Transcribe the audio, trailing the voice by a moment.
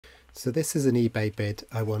So this is an eBay bid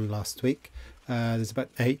I won last week. There's about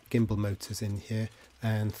 8 gimbal motors in here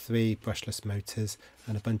and 3 brushless motors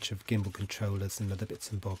and a bunch of gimbal controllers and other bits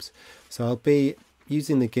and bobs. So I'll be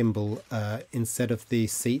using the gimbal instead of the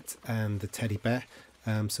seat and the teddy bear.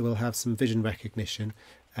 So we'll have some vision recognition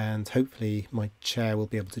and hopefully my chair will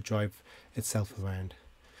be able to drive itself around.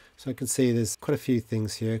 So I can see there's quite a few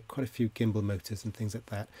things here, quite a few gimbal motors and things like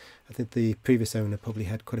that. I think the previous owner probably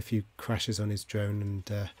had quite a few crashes on his drone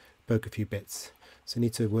and broke a few bits. So I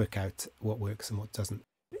need to work out what works and what doesn't.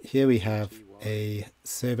 Here we have a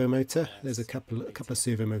servo motor. There's a couple of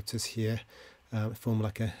servo motors here. Form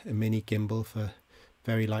like a mini gimbal for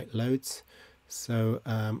very light loads. So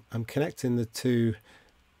I'm connecting the 2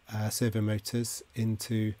 servo motors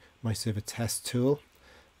into my servo test tool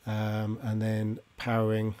and then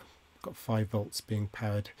powering. Got 5 volts being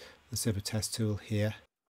powered the servo test tool here.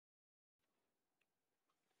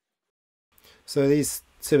 So these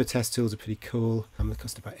servo test tools are pretty cool. They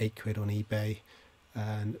cost about £8 on eBay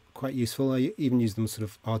and quite useful. I even use them sort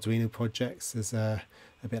of Arduino projects as a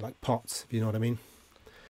bit like pots, if you know what I mean.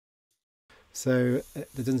 So there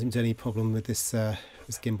doesn't seem to be any problem with this this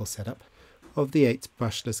gimbal setup. Of the 8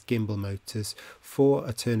 brushless gimbal motors, 4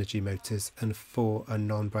 are Turnigy motors and 4 are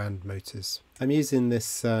non-brand motors. I'm using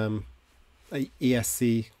this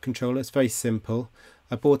ESC controller. It's very simple.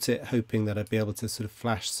 I bought it hoping that I'd be able to sort of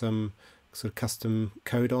flash some sort of custom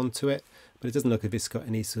code onto it, but it doesn't look as if it's got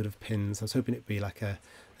any sort of pins. I was hoping it'd be like an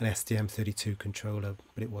STM32 controller,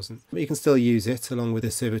 but it wasn't. But you can still use it along with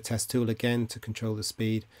the servo test tool again to control the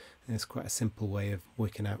speed, and it's quite a simple way of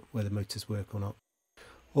working out whether motors work or not.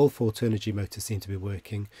 All 4 Turnigy motors seem to be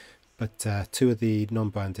working, but 2 of the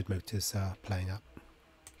non-branded motors are playing up.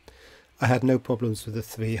 I had no problems with the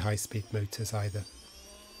 3 high-speed motors either.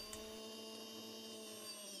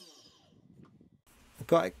 I've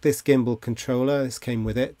got this gimbal controller. This came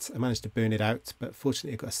with it. I managed to burn it out, but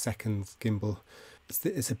fortunately I've got a second gimbal.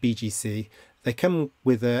 It's a BGC. They come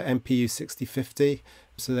with a MPU 6050,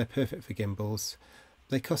 so they're perfect for gimbals.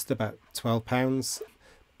 They cost about £12.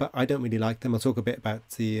 But I don't really like them. I'll talk a bit about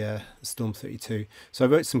the Storm32. So I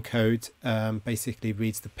wrote some code, basically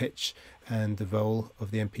reads the pitch and the roll of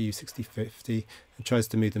the MPU 6050 and tries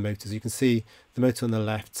to move the motors. You can see the motor on the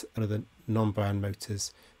left, one of the non-brand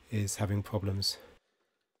motors, is having problems.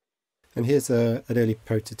 And here's an early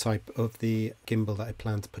prototype of the gimbal that I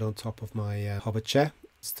plan to put on top of my hover chair.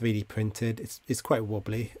 It's 3D printed. It's quite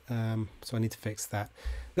wobbly, so I need to fix that.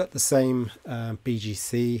 I've got the same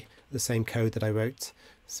BGC, the same code that I wrote.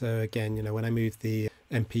 So again, you know, when I move the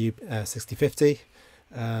MPU 6050,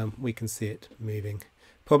 we can see it moving.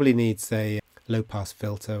 Probably needs a low pass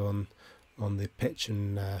filter on the pitch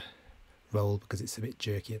and roll because it's a bit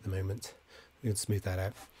jerky at the moment. We can smooth that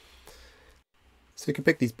out. So you can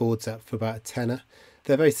pick these boards up for about a tenner.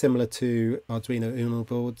 They're very similar to Arduino Uno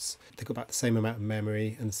boards. They've got about the same amount of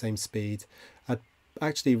memory and the same speed. I'd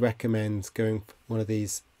actually recommend going for one of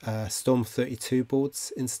these Storm32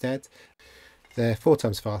 boards instead. They're 4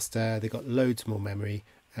 times faster, they've got loads more memory,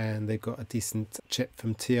 and they've got a decent chip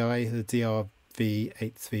from TI, the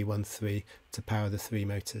DRV8313, to power the 3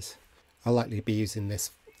 motors. I'll likely be using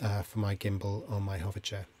this for my gimbal on my hover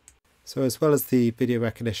chair. So as well as the video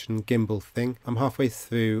recognition gimbal thing, I'm halfway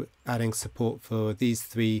through adding support for these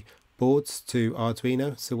 3 boards to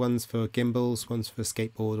Arduino. So one's for gimbals, one's for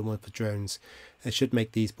skateboard, and one for drones. It should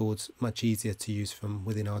make these boards much easier to use from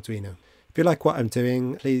within Arduino. If you like what I'm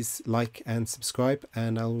doing, please like and subscribe,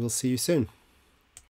 and I will see you soon.